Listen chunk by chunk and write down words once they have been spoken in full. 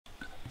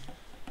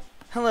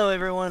Hello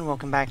everyone,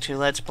 welcome back to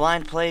Let's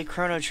Blind Play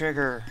Chrono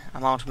Trigger.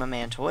 I'm Ultimate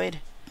Mantoid.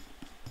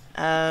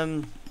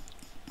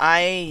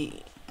 I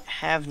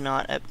have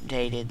not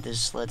updated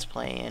this Let's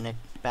Play in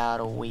about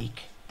a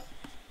week.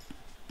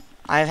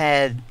 I've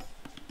had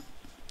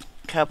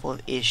a couple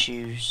of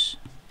issues.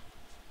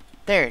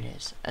 There it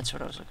is, that's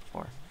what I was looking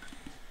for.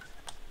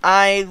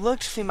 I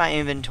looked through my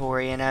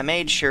inventory and I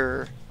made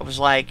sure, I was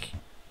like,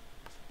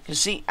 cause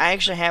see, I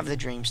actually have the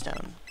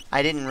Dreamstone.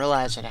 I didn't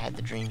realize that I had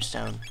the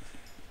Dreamstone.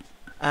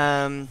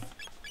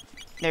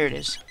 There it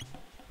is.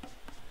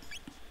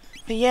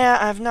 But yeah,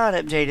 I've not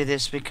updated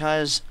this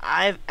because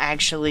I've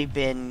actually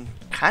been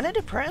kind of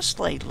depressed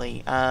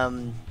lately.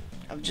 I've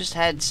just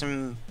had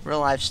some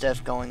real life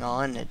stuff going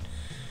on that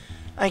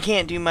I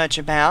can't do much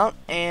about,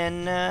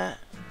 and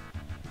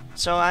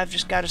so I've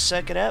just got to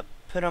suck it up,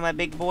 put on my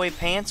big boy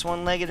pants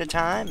one leg at a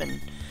time, and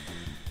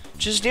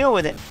just deal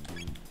with it.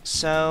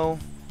 So,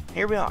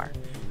 here we are.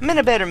 I'm in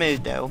a better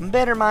mood though,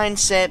 better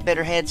mindset,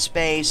 better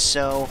headspace,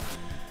 so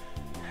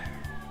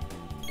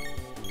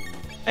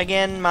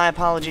again, my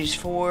apologies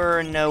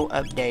for no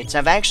updates.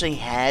 I've actually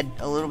had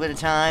a little bit of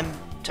time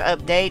to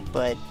update,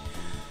 but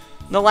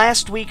the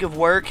last week of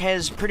work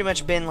has pretty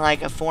much been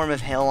like a form of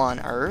hell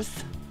on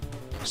earth.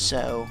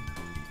 So,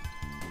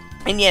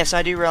 and yes,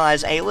 I do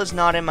realize Ayla's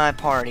not in my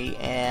party,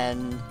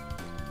 and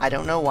I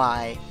don't know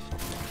why,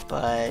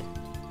 but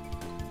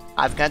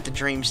I've got the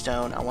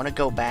Dreamstone. I want to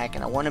go back,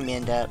 and I want to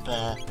end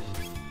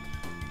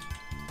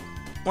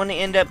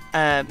up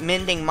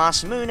mending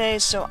Masamune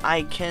so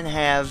I can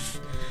have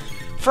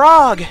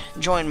Frog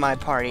join my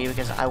party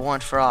because I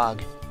want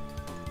Frog.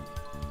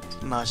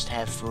 Must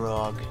have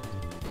Frog.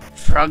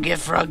 Froggy,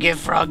 froggy,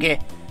 froggy.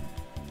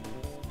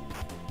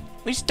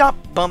 Will you stop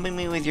bumping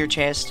me with your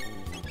chest?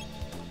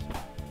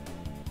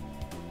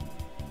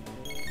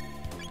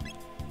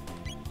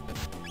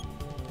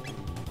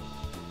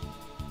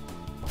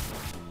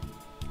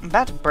 I'm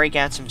about to break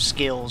out some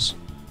skills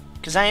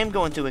because I am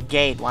going through a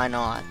gate, why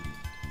not?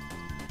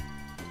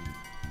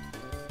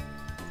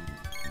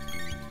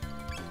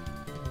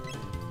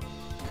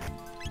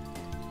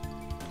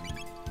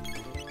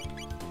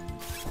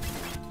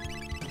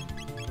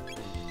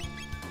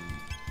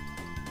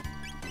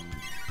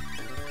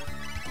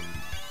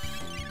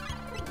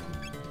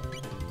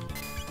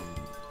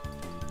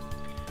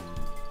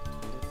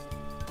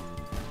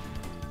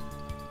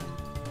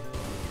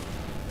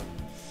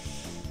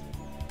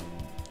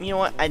 You know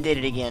what? I did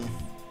it again.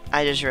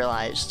 I just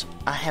realized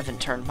I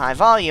haven't turned my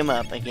volume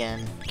up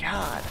again.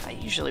 God, I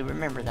usually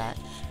remember that.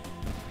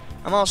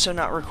 I'm also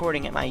not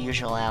recording at my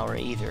usual hour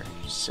either,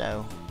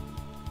 so.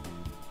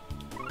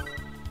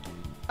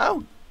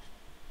 Oh!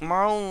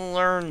 Marl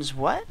learns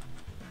what?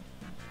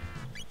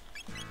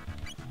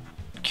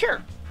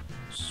 Cure!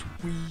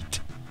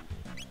 Sweet.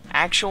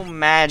 Actual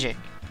magic.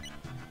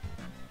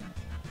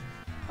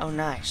 Oh,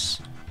 nice.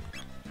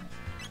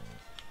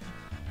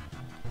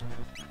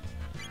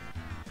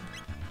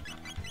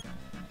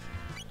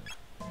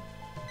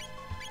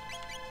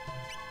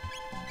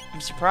 I'm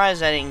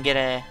surprised I didn't get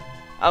a...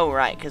 Oh,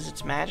 right, because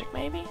it's magic,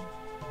 maybe?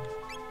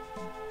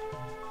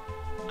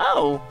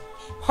 Oh!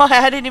 Well,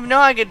 I didn't even know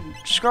I could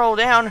scroll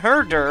down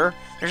herder.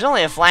 There's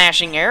only a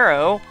flashing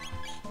arrow.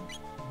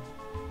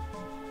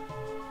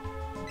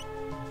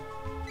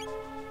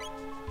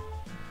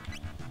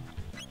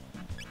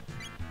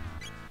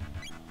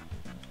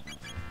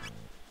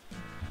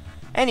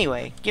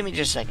 Anyway, give me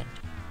just a second.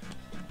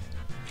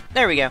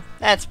 There we go.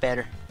 That's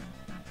better.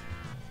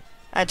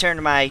 I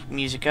turned my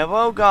music up.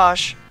 Oh,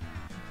 gosh.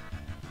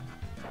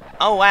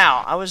 Oh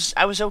wow, I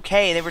was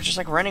okay. They were just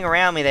like running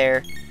around me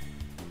there.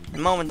 The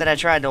moment that I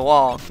tried to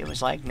walk, it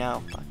was like,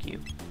 no, fuck you.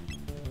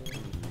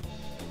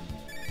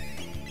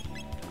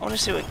 I want to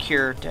see what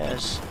Cure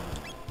does.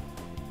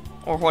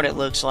 Or what it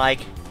looks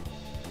like.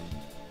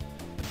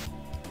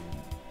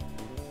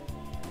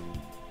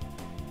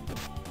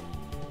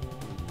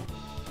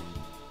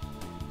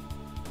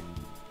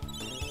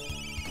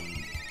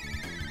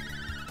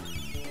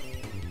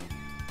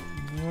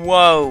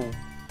 Whoa.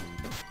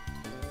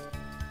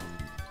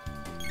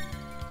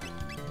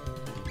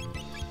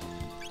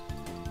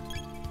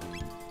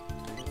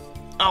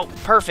 Oh,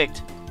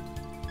 perfect.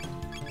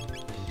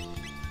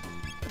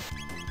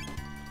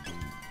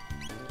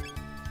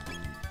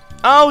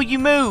 Oh, you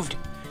moved.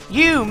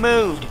 You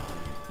moved.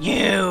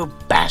 You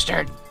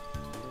bastard.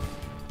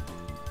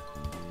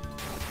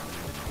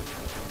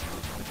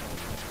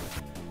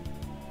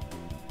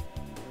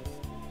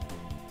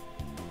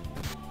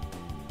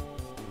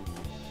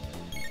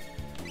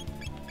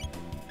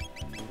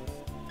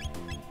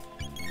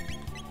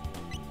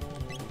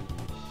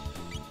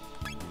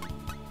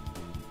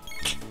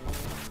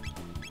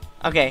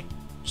 Okay,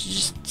 she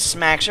just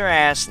smacks her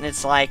ass, and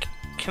it's like,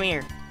 come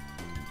here.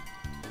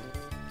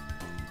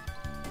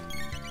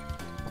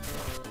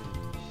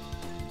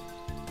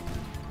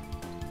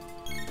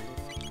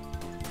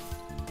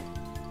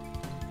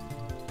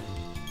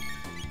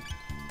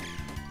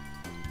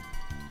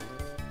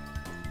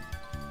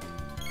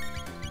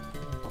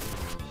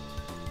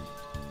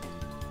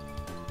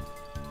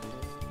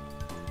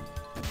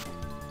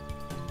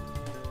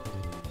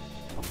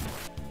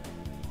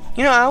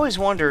 You know, I always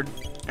wondered,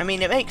 I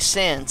mean, it makes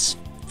sense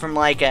from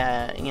like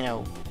a, you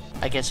know,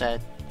 I guess a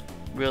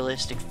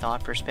realistic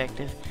thought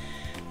perspective.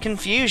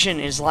 Confusion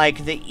is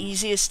like the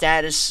easiest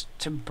status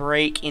to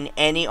break in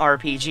any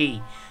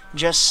RPG.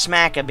 Just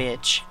smack a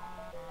bitch.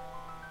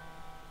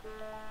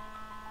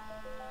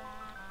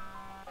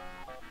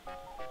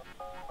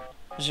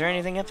 Was there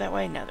anything up that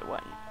way? No, there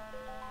wasn't.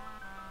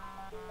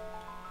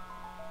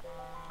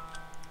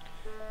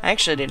 I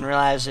actually didn't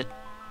realize that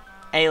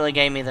Ayla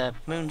gave me the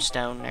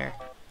moonstone there.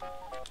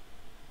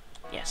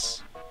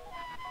 Yes.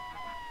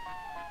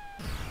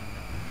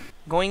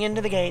 Going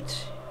into the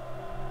gate.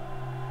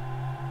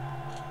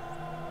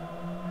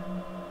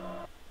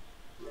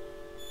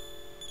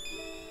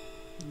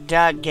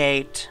 Dot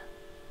gate.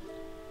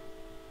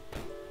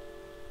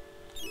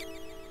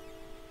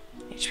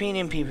 HP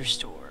and MP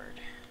restored.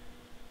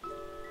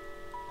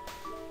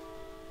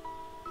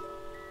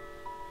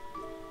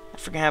 I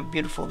forgot how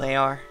beautiful they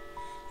are.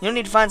 You'll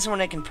need to find someone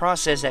that can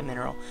process that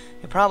mineral.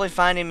 You'll probably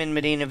find him in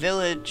Medina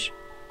Village,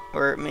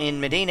 or in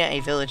Medina, a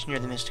village near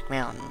the Mystic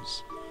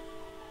Mountains.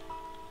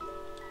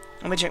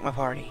 Let me check my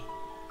party.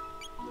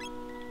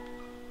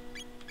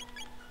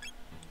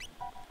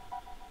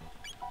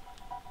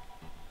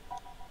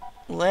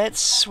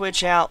 Let's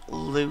switch out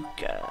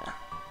Luca.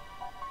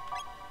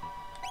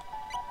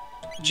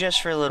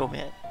 Just for a little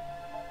bit.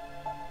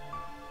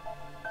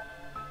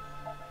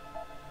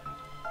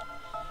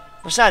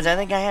 Besides, I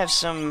think I have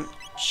some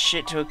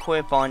shit to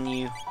equip on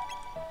you,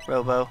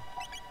 Robo.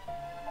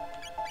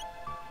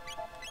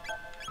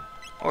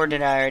 Or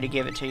did I already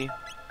give it to you?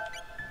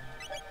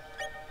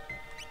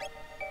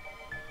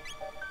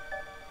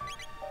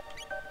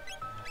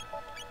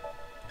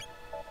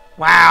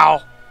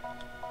 Wow!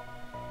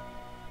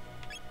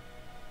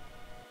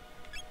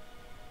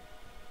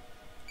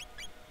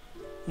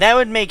 That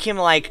would make him,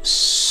 like,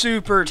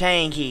 super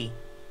tanky.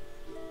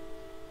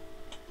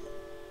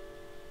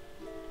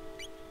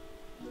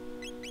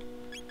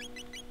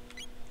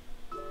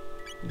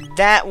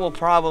 That will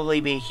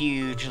probably be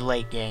huge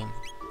late game.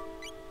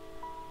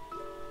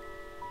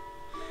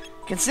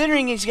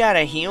 Considering he's got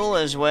a heal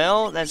as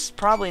well, that's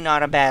probably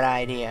not a bad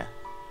idea.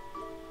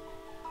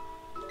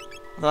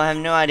 Although I have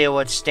no idea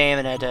what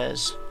stamina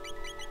does.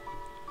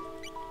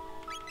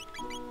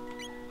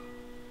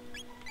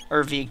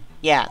 Or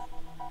yeah.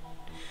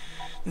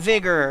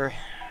 Vigor.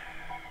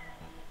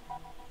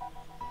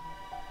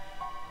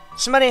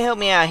 Somebody help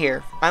me out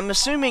here. I'm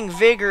assuming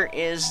Vigor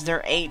is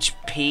their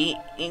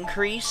HP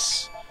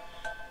increase.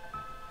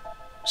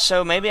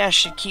 So maybe I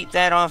should keep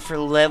that on for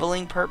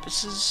leveling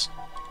purposes.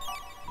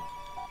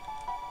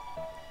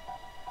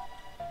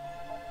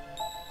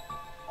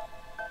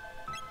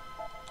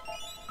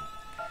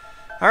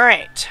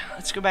 Alright,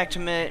 let's go back to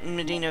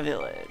Medina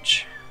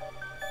Village.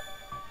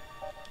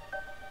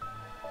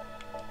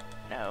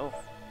 No.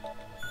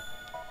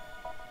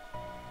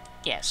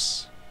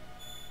 Yes.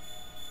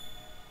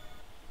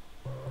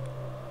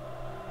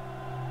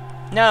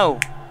 No!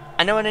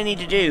 I know what I need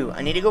to do.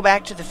 I need to go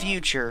back to the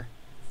future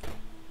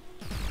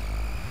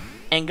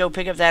and go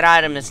pick up that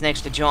item that's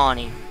next to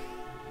Johnny.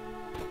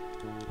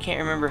 Can't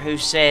remember who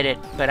said it,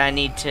 but I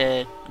need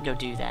to go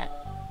do that.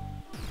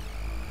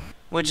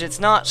 Which it's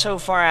not so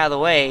far out of the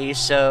way,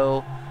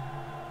 so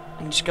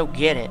I can just go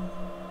get it.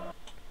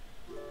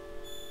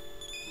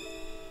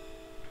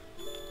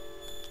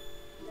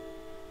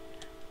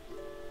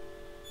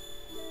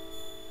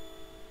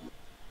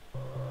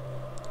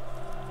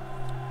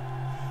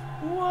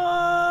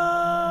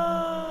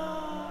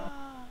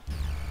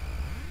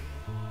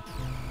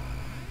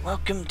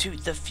 Welcome to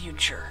the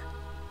future.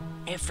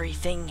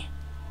 Everything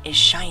is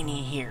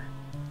shiny here.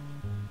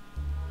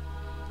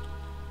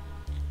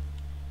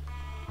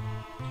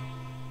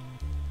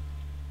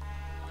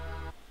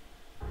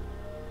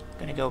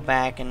 Gonna go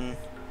back and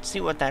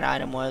see what that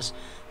item was.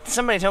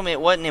 Somebody told me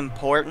it wasn't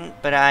important,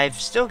 but I've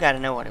still got to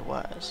know what it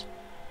was.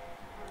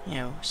 You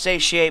know,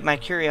 satiate my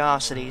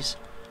curiosities.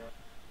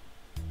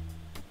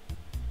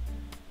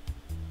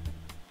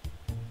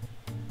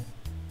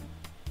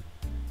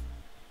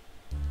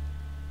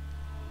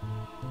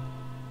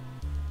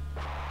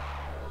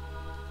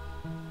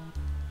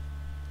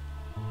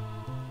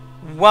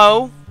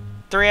 Whoa!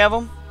 3 of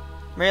them?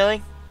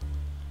 Really?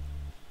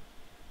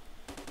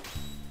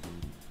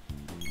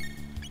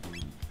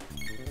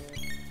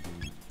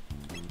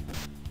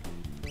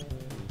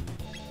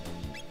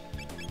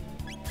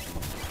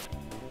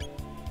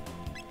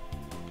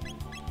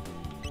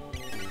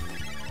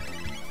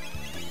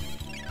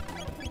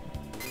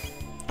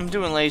 I'm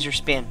doing laser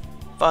spin.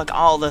 Fuck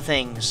all the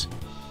things.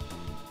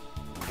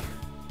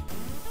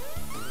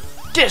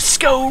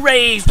 Disco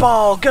Rave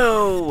Ball,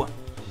 go!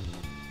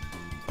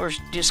 Or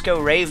Disco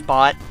Rave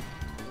Bot.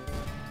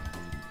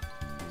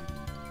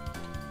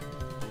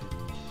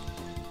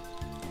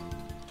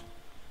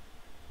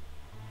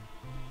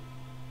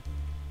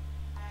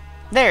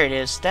 There it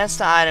is. That's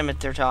the item that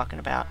they're talking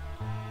about.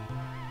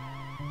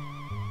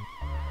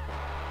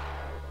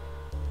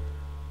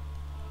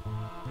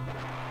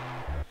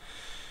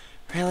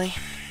 Really?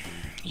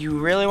 You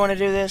really want to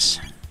do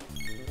this?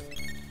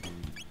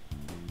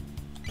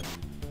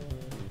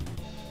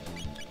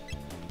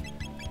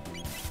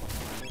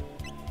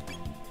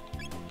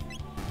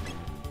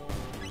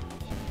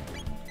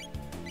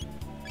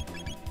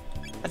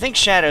 I think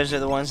shadows are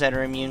the ones that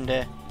are immune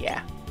to...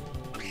 yeah.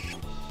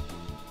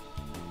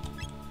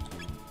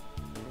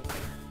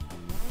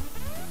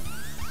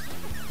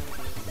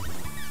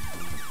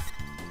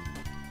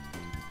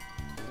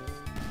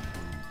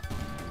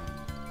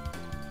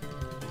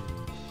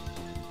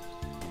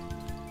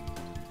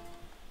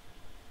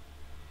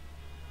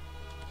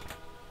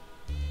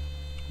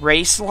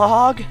 Race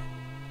log?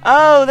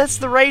 Oh, that's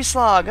the race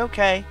log.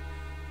 Okay.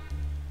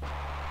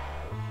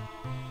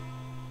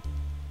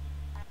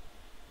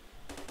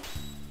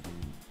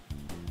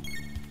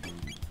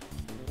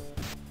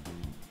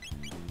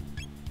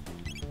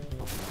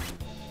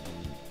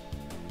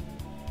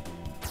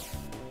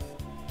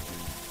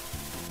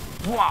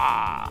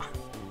 Wah!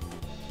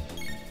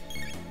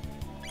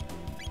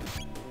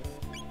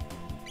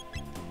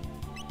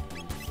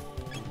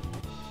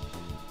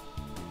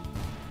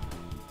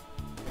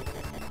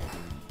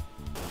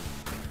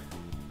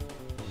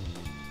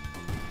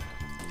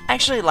 I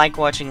actually like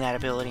watching that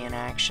ability in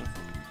action.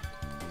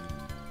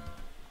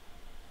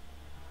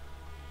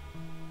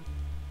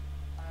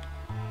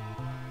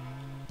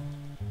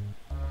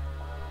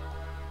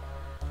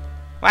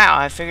 Wow,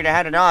 I figured out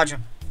how to dodge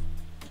him.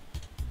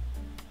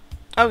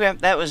 Okay,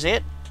 that was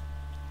it.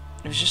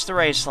 It was just the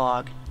race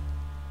log.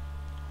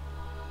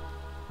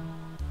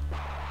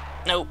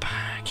 Nope,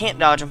 can't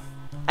dodge him.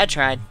 I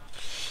tried.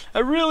 I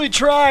really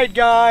tried,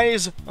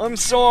 guys. I'm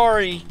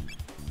sorry.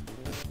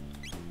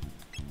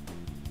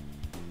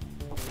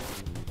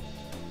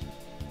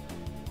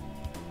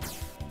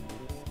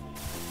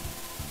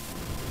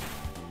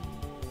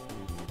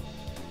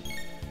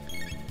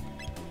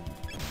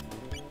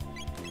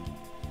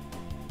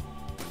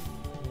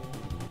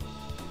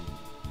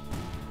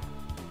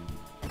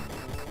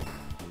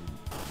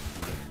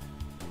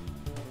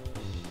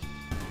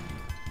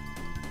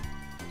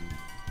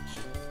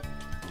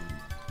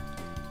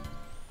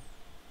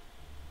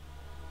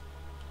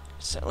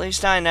 So at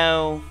least I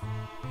know.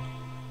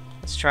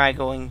 Let's try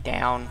going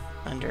down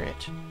under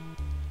it.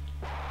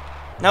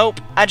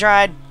 Nope, I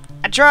tried.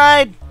 I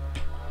tried!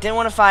 Didn't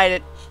want to fight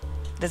it.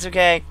 That's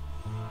okay.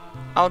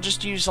 I'll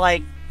just use,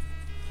 like,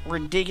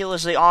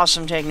 ridiculously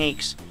awesome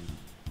techniques.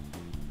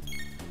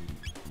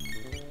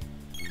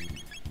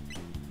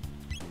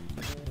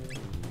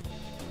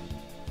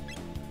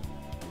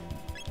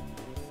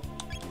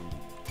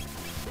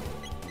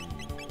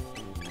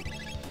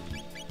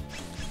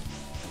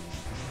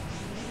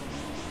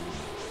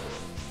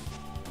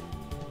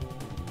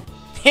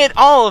 Hit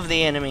all of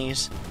the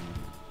enemies.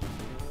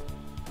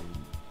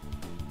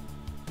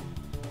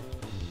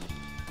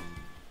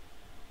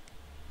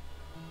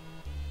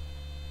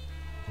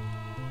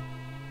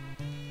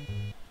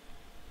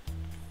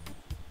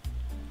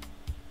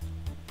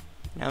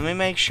 Now let me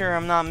make sure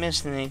I'm not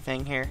missing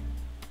anything here.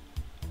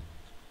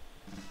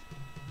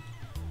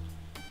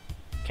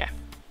 Okay.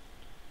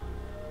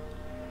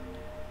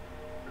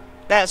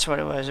 That's what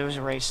it was. It was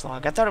a race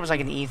log. I thought it was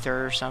like an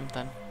ether or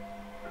something.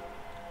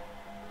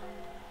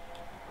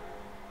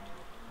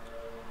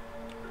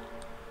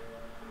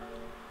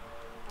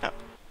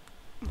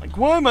 Like,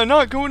 why am I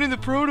not going in the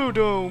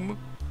Protodome?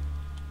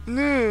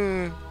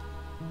 Nah.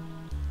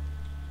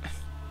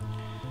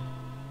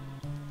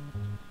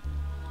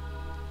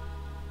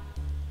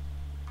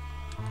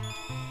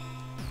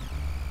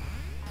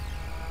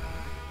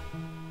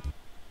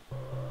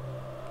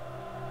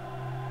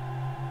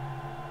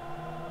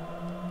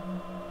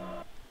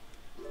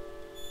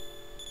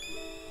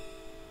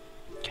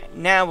 Okay,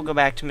 now we'll go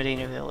back to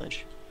Medina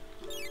Village.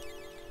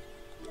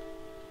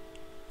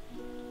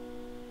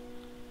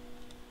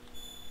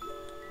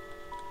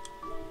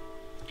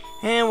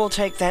 And we'll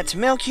take that to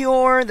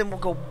Melchior, then we'll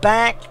go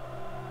back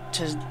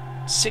to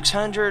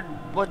 600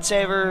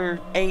 whatever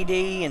AD,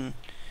 and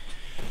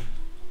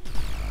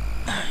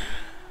I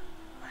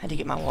had to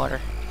get my water.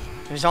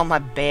 It was on my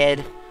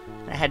bed,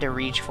 and I had to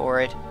reach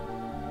for it.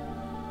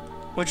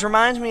 Which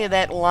reminds me of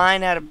that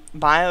line out of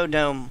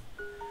Biodome,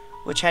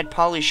 which had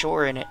Pauly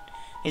Shore in it.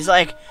 He's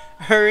like,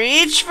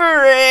 reach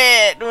for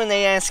it, when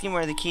they ask him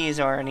where the keys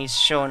are, and he's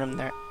showing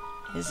them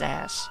his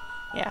ass.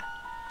 Yeah.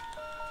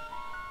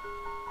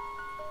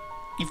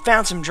 You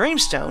found some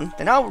Dreamstone,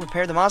 then I'll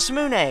repair the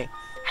Masamune.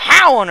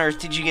 How on earth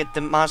did you get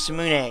the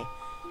Masamune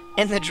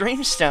and the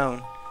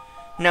Dreamstone?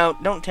 No,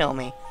 don't tell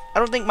me. I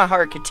don't think my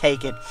heart could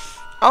take it.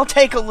 It'll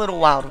take a little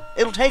while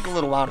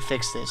to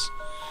fix this.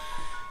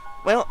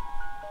 Well,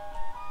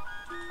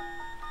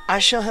 I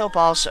shall help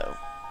also.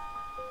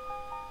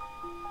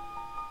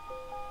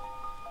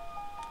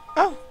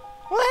 Oh,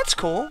 well that's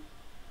cool.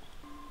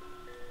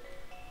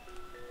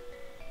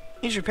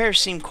 These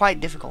repairs seem quite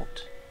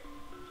difficult.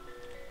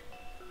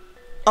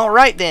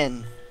 Alright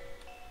then.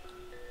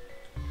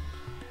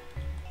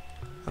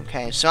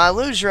 Okay, so I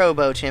lose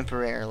Robo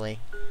temporarily.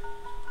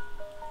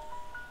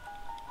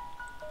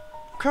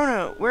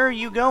 Chrono, where are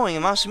you going?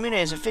 Masamune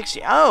isn't fixed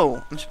yet.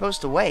 Oh, I'm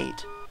supposed to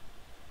wait.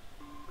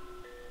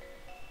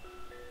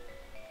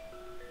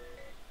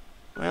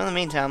 Well, in the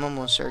meantime, I'm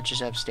gonna search this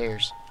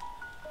upstairs.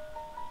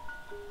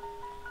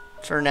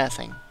 For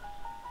nothing.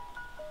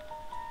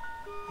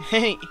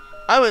 Hey,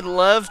 I would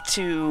love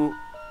to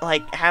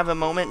like, have a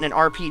moment in an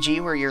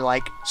RPG where you're,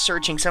 like,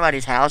 searching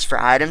somebody's house for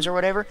items or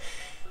whatever,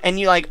 and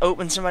you, like,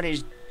 open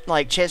somebody's,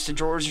 like, chest of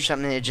drawers or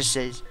something, and it just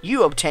says,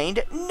 you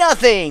obtained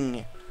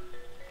nothing!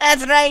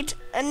 That's right,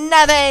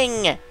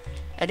 nothing!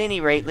 At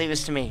any rate, leave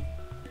this to me.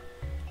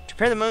 To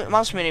prepare the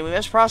Masamune, we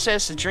must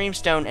process the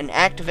Dreamstone and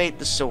activate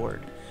the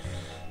sword.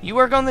 You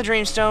work on the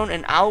Dreamstone,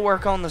 and I'll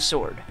work on the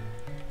sword.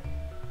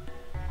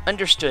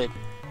 Understood.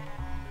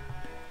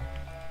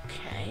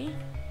 Okay.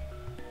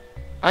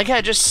 I like how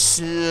it just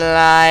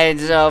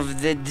slides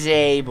off the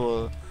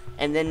table,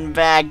 and then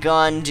back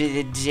onto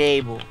the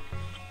table.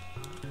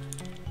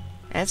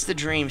 That's the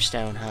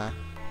Dreamstone, huh?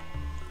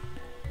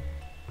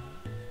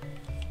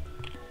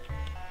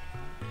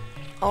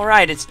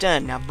 Alright, it's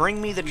done. Now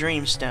bring me the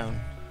Dreamstone.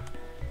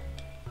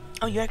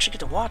 Oh, you actually get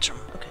to watch them.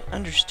 Okay,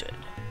 understood.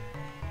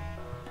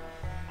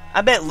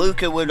 I bet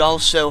Luca would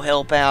also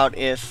help out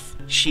if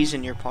she's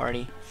in your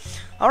party.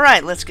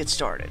 Alright, let's get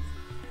started.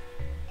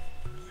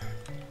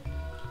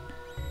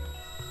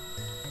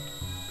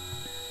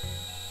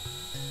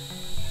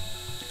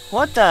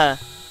 What the...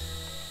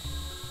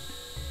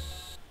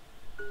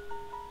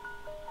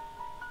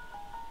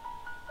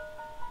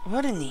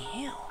 What in the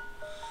hell?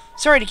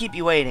 Sorry to keep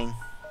you waiting.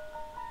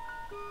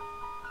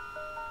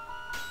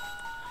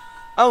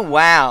 Oh,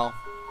 wow.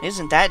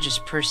 Isn't that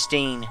just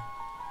pristine?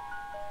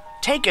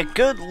 Take a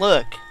good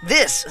look.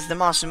 This is the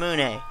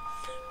Masamune.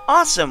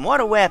 Awesome, what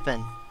a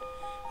weapon.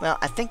 Well,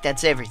 I think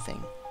that's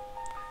everything.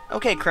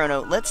 Okay,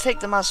 Chrono, let's take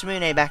the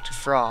Masamune back to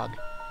Frog.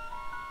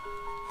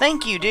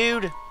 Thank you,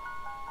 dude.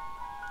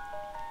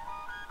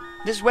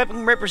 This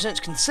weapon represents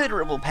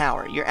considerable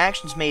power. Your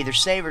actions may either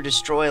save or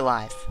destroy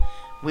life.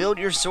 Wield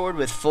your sword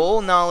with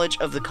full knowledge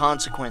of the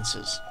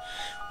consequences.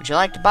 Would you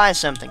like to buy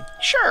something?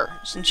 Sure.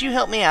 Since you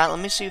helped me out, let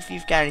me see if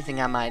you've got anything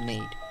I might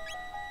need.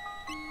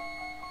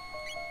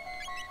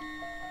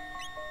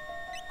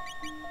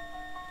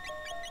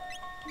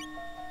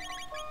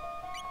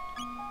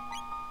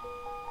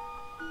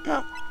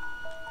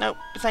 Nope.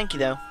 Thank you,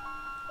 though.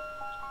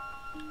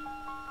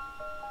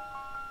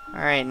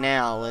 Alright,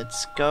 now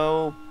let's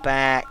go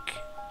back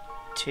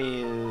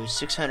to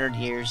 600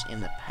 years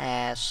in the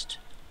past.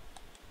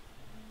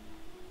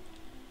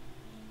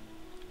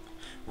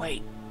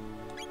 Wait.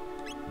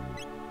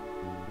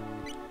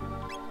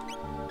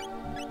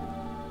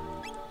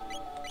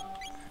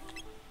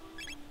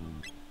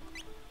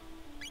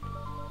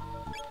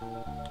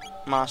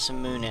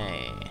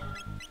 Masamune.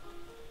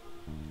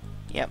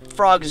 Yep,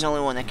 Frog is the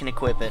only one that can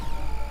equip it.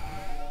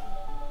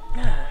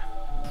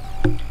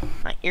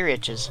 My ear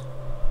itches.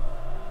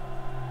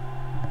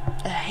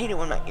 I hate it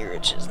when my ear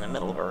itches in the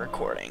middle of a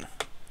recording.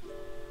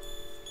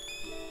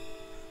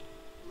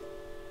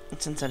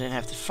 And since I didn't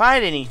have to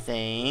fight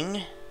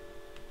anything...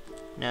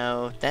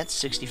 No, that's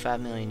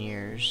 65 million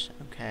years.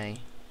 Okay.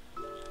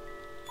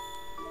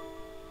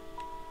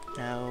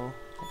 No,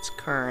 that's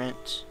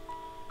current.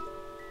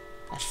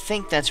 I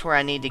think that's where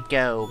I need to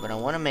go, but I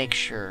want to make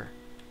sure.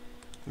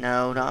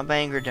 No, not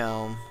Bangor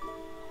Dome.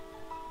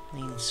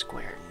 Lean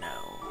Square, no.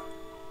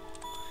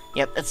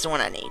 Yep, that's the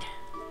one I need.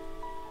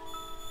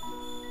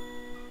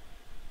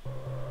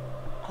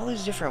 All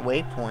these different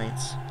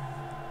waypoints.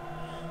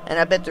 And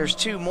I bet there's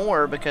 2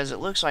 more because it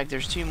looks like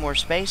there's 2 more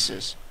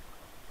spaces.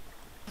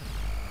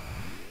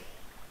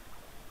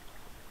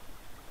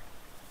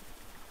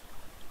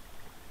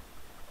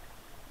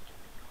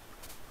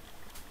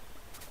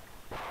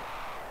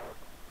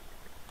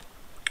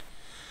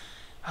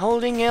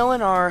 Holding L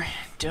and R.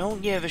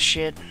 Don't give a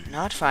shit.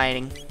 Not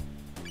fighting.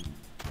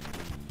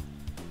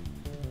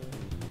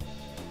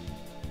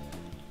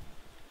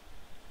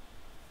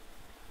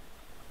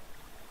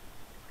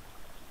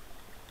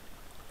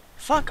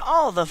 Fuck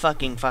all the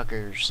fucking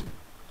fuckers.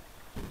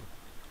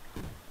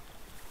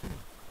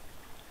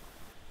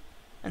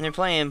 And they're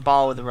playing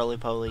ball with the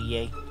roly-poly,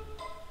 yay.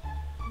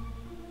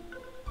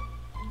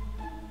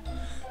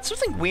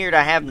 Something weird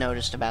I have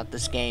noticed about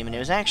this game, and it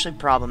was actually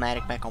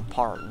problematic back on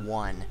part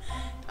 1.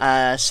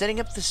 Setting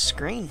up the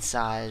screen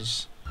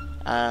size.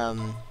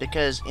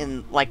 Because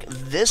in, like,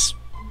 this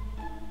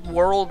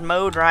world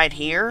mode right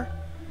here,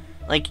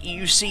 like,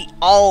 you see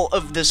all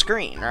of the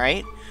screen,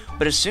 right?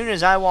 But as soon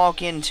as I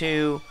walk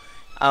into,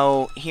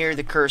 oh, here,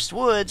 the Cursed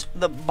Woods,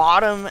 the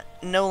bottom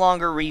no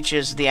longer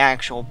reaches the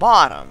actual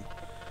bottom.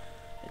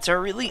 It's a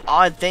really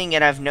odd thing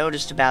that I've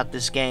noticed about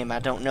this game. I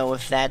don't know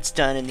if that's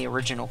done in the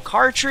original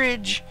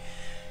cartridge,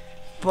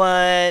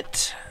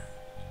 but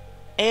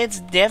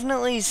it's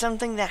definitely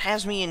something that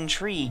has me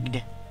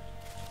intrigued.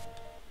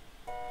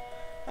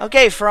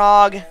 Okay,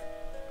 Frog.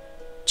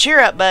 Cheer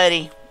up,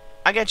 buddy.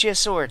 I got you a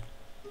sword.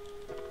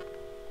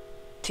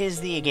 'Tis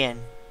thee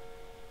again.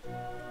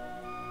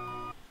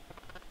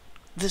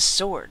 This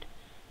sword.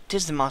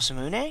 'Tis the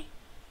Masamune?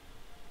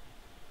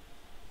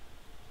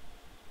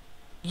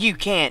 You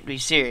can't be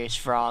serious,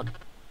 Frog.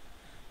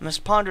 I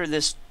must ponder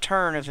this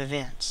turn of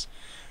events.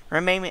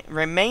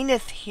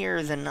 Remaineth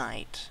here the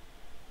night.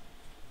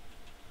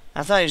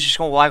 I thought he was just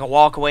going to like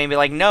walk away and be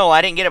like, no,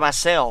 I didn't get it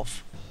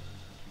myself.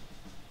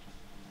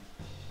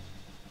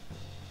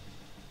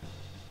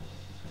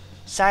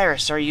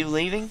 Cyrus, are you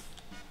leaving?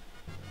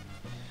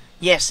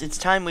 Yes, it's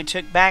time we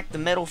took back the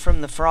medal from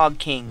the Frog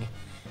King.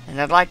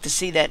 And I'd like to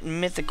see that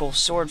mythical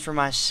sword for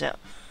myself.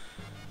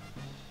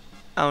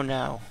 Oh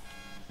no.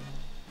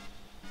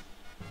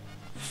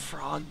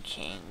 Frog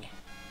King.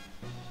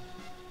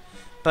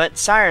 But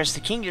Cyrus, the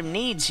kingdom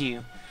needs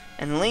you.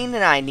 And Lean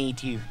and I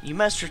need you. You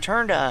must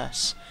return to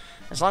us.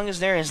 As long as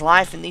there is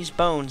life in these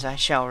bones, I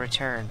shall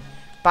return.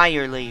 By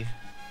your leave.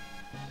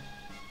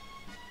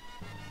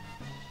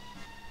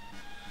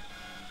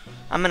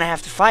 I'm gonna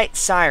have to fight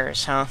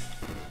Cyrus, huh?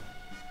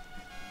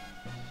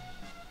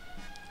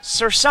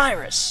 Sir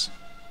Cyrus!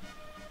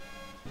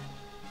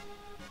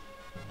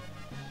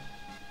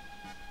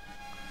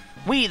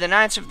 We, the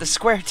Knights of the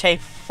Square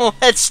Table...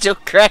 that still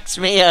cracks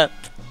me up.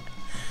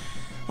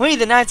 We,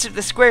 the Knights of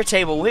the Square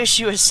Table, wish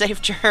you a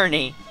safe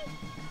journey.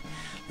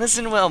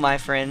 Listen well, my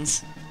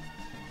friends.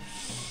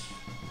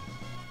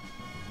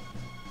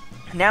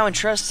 Now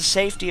entrust the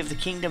safety of the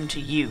kingdom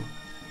to you.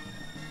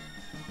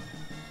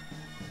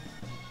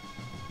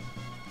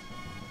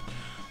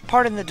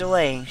 Pardon the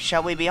delay.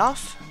 Shall we be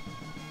off?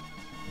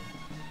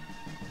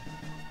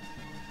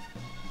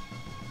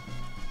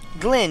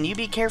 Glenn, you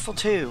be careful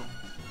too.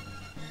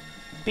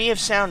 Be of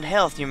sound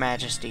health, your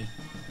majesty.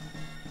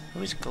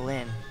 Who is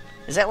Glenn?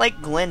 Is that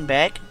like Glenn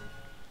Beck?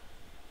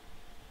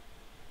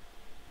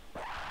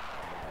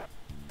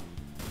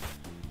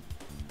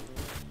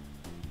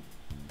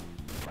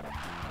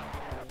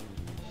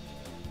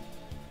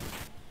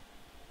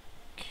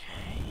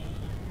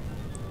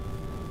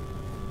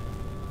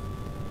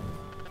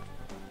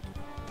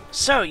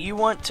 So, you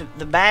want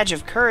the badge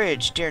of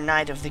courage, dear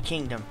Knight of the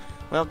Kingdom.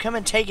 Well, come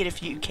and take it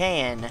if you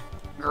can.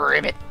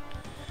 Gribbit.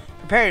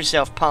 Prepare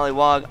yourself,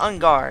 Pollywog. On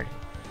guard.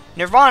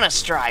 Nirvana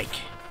strike.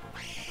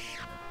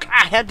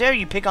 Ah, how dare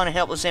you pick on a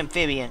helpless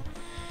amphibian.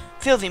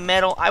 Filthy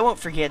metal, I won't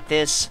forget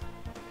this.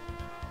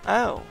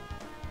 Oh.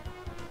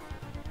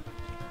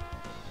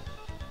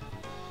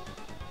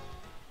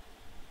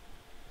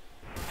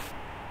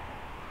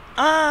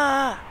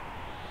 Ah!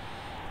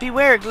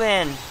 Beware,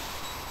 Glenn.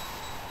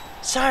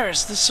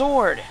 Cyrus, the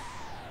sword!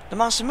 The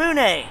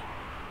Masamune!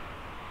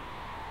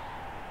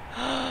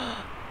 I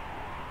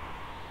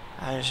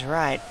was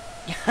right.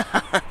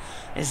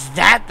 Is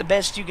that the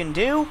best you can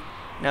do?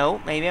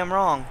 No, maybe I'm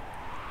wrong.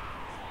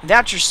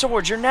 Without your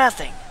sword, you're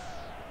nothing.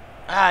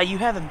 Ah, you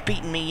haven't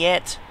beaten me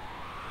yet.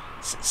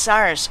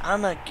 Cyrus,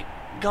 I'm a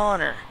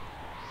goner.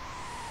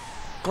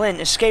 Glenn,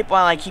 escape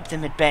while I keep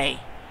them at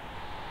bay.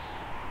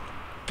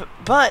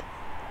 But,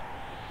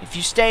 if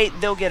you stay,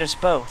 they'll get us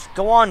both.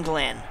 Go on,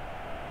 Glenn.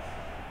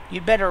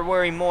 You'd better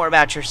worry more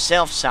about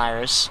yourself,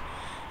 Cyrus.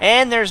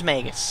 And there's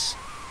Magus.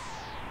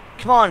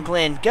 Come on,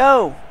 Glenn,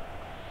 go!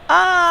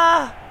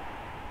 Ah!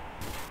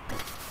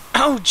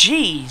 Oh,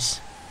 jeez!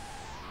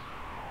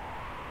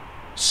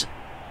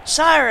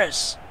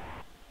 Cyrus!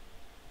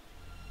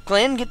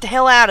 Glenn, get the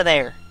hell out of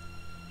there!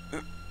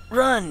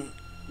 Run,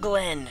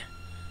 Glenn.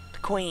 The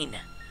Queen.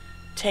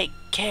 Take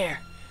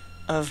care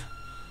of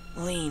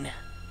Lean.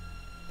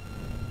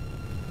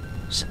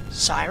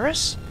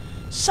 Cyrus?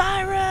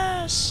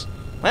 Cyrus!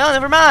 Well,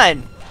 never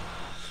mind.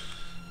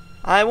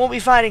 I won't be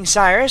fighting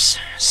Cyrus.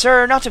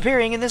 Sir, not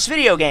appearing in this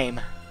video game.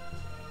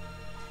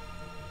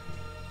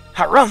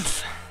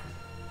 Harumph!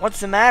 What's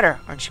the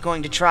matter? Aren't you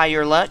going to try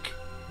your luck?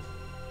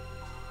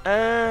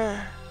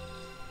 Can't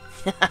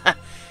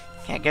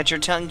get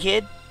your tongue,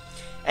 kid?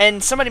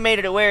 And somebody made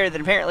it aware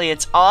that apparently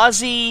it's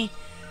Ozzy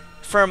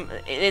from...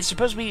 It's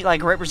supposed to be,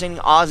 like, representing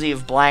Ozzy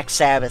of Black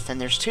Sabbath,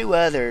 and there's two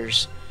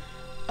others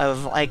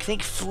of, like, I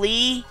think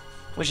Flea,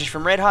 which is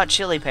from Red Hot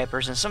Chili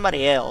Peppers, and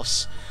somebody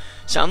else.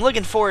 So I'm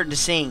looking forward to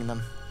seeing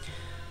them.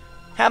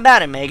 How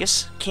about it,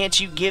 Magus? Can't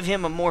you give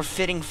him a more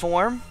fitting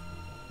form?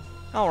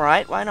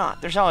 Alright, why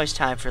not? There's always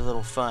time for a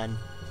little fun.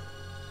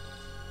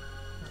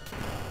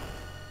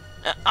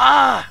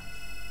 Ah!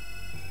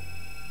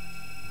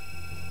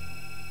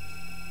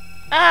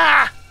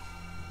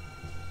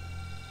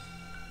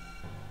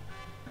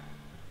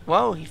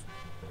 Whoa,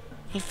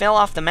 he fell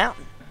off the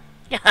mountain.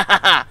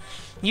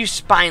 You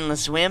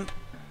spineless wimp.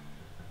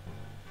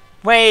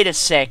 Wait a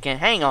second,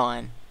 hang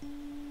on.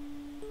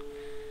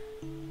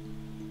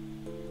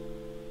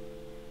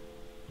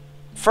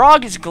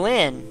 Frog is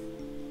Glenn.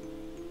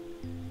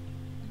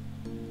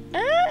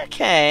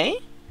 Okay.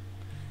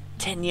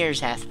 10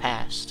 years hath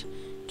passed.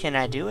 Can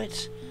I do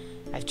it?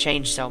 I've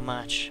changed so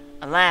much.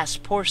 Alas,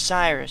 poor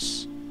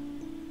Cyrus.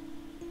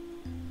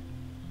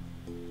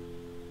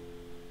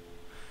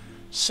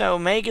 So,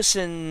 Magus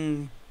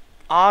and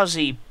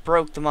Ozzy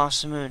broke the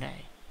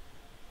Masamune.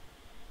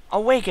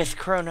 Awaketh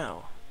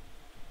Chrono.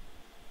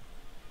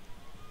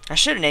 I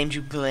should have named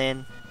you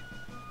Glenn.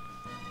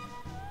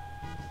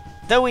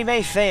 Though we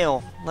may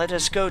fail, let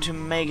us go to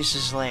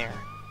Magus's lair.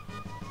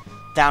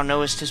 Thou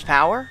knowest his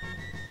power?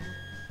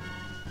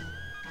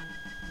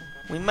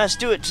 We must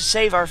do it to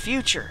save our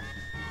future.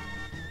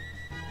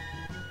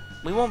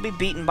 We won't be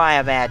beaten by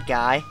a bad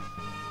guy.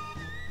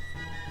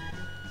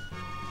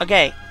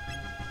 Okay.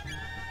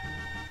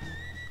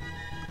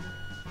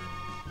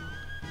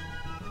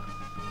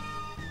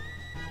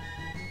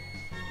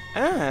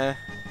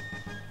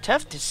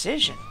 Tough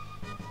decision.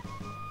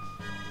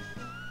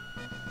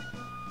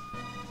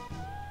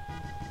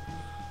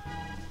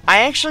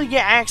 I actually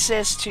get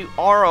access to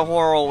Aura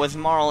Whirl with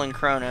Marl and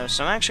Chrono,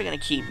 so I'm actually going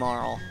to keep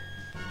Marl.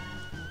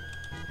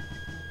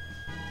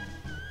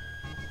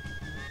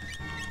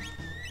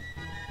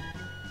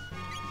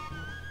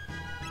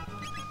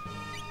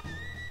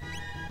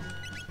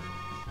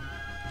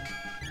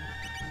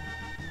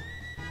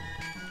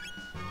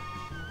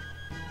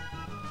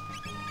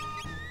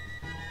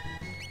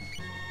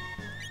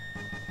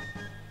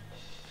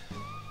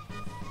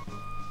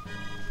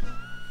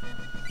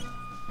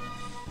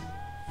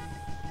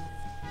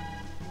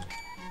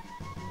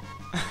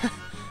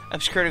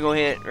 Ups critical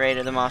hit rate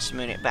of the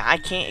Masamune, but I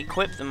can't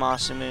equip the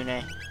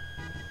Masamune.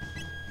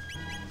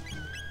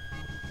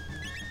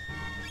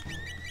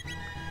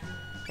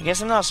 I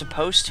guess I'm not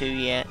supposed to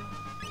yet.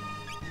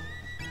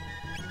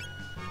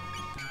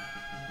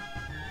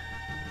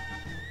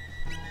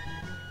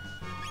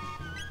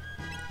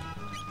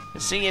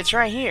 See, it's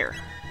right here.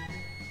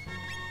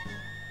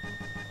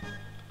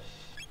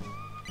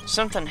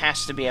 Something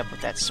has to be up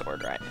with that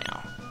sword right now.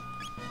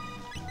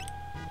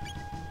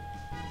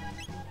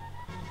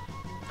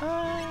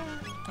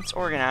 Let's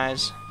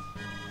organize.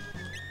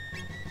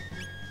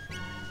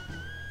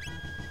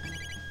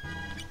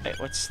 Wait,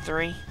 what's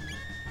 3?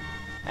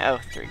 Oh,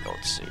 3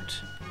 gold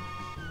suit.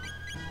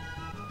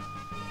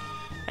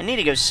 I need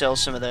to go sell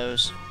some of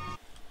those.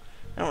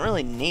 I don't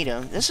really need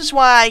them. This is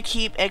why I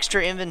keep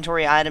extra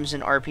inventory items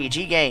in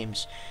RPG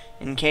games,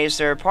 in case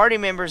there are party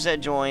members that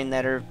join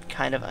that are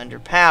kind of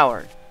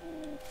underpowered.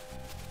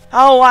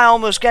 Oh, I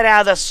almost got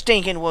out of the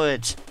stinking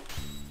woods.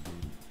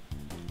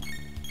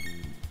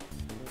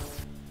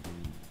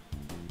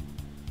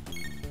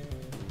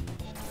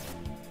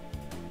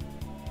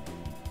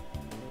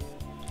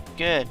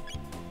 Good.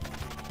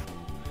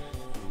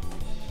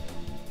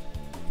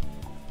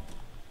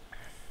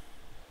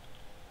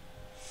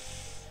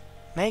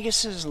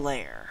 Magus's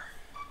Lair.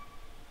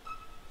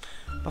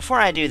 Before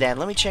I do that,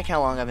 let me check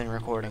how long I've been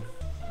recording.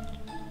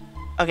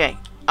 Okay,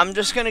 I'm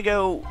just gonna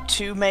go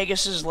to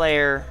Magus's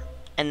Lair,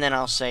 and then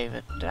I'll save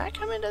it. Did I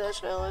come into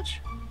this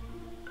village?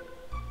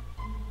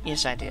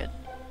 Yes, I did.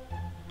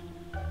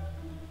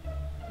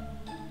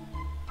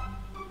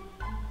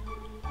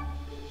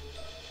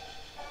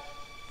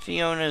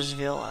 Fiona's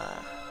Villa.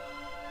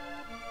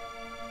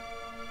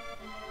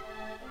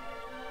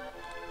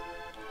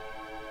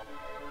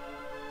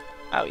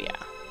 Oh, yeah.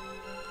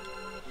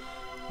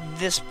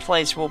 This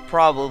place will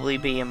probably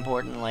be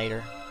important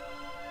later.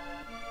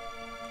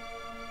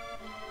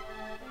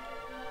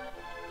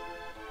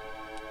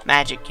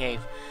 Magic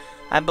Cave.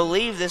 I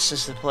believe this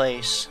is the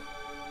place.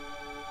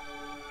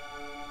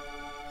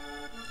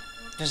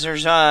 Because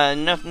there's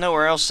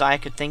nowhere else I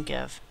could think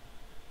of.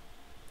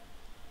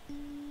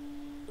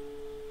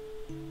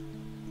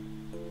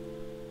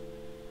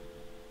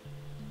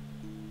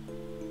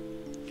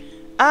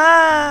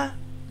 Ah!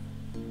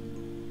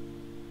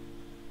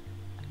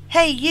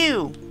 Hey,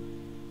 you!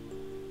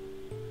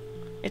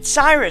 It's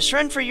Cyrus!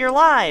 Run for your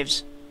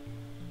lives!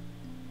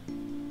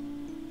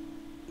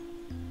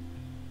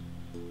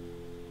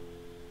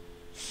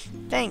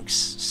 Thanks,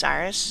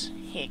 Cyrus.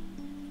 Hick.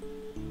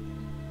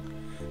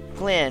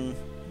 Glenn,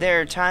 there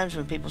are times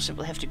when people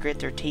simply have to grit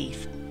their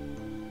teeth.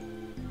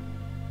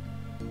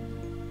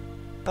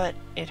 But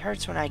it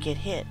hurts when I get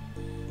hit.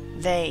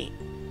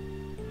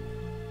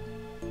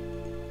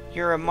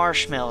 You're a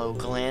marshmallow,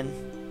 Glenn.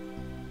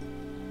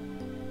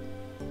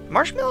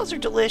 Marshmallows are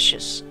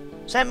delicious.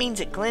 So that means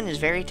that Glenn is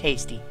very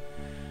tasty.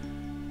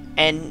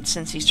 And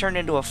since he's turned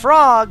into a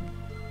frog,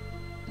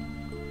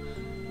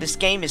 this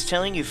game is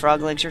telling you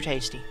frog legs are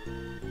tasty.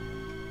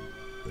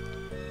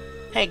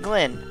 Hey,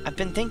 Glenn, I've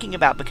been thinking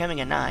about becoming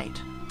a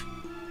knight.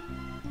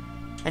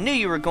 I knew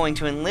you were going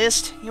to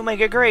enlist. You'll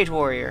make a great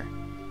warrior.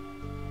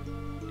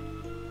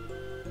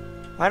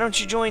 Why don't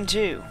you join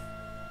too?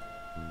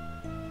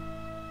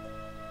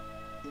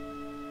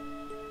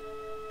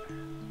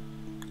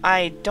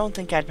 I don't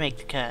think I'd make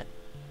the cut.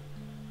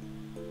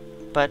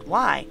 But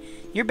why?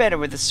 You're better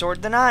with a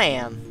sword than I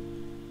am.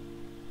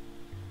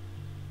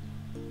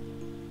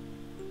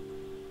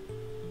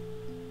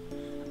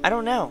 I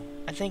don't know.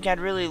 I think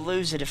I'd really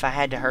lose it if I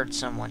had to hurt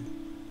someone.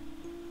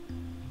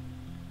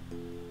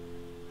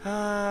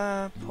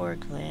 Poor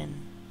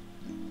Glenn.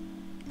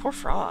 Poor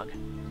frog.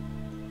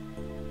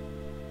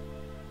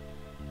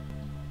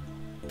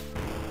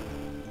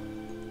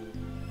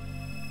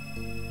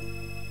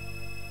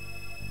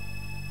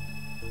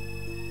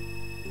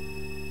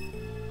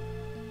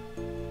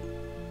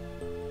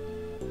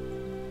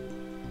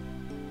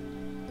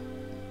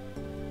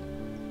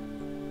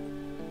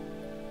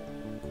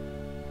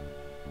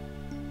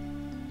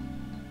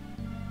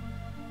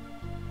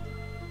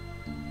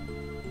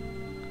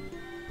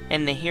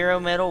 And the hero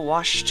medal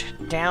washed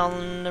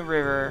down the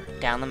river,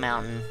 down the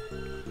mountain.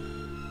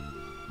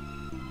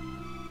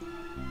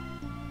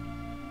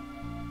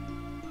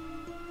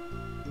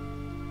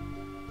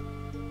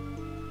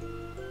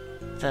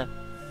 The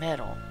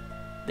medal.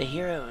 The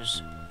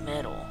hero's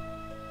medal.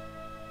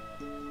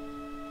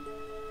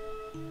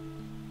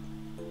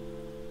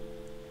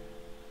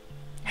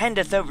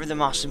 handeth over the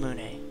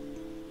Masamune.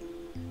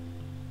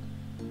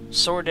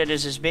 Sword that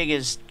is as big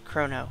as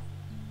Chrono.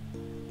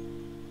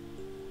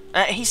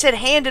 He said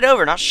hand it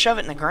over, not shove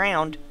it in the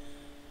ground.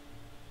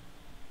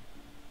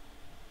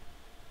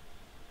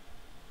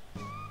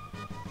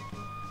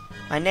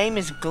 My name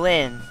is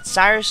Glenn,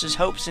 Cyrus's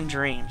hopes and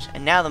dreams,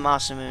 and now the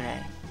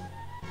Masamune.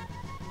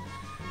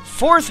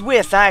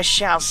 Forthwith I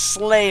shall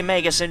slay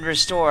Magus and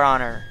restore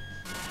honor.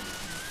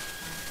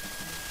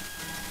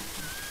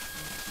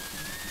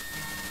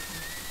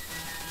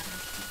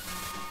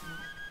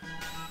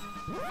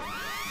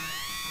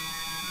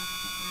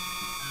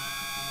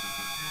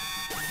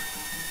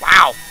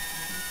 Wow!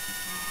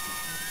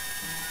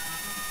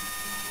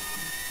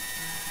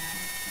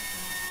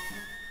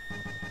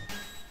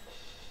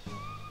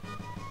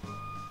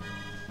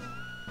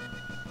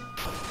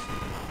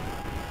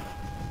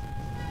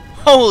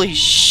 Holy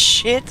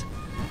shit!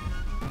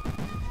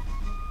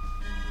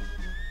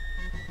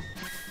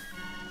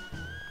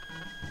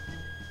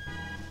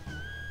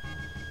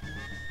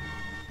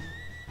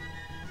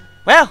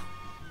 Well,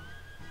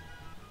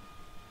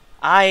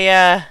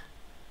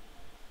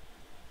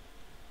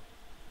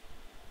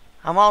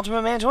 I'm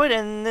Ultimate Mantoid,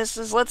 and this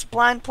is Let's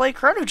Blind Play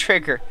Chrono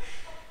Trigger.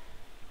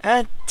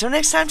 Till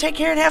next time, take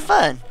care and have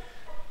fun.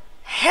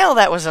 Hell,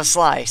 that was a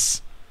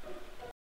slice.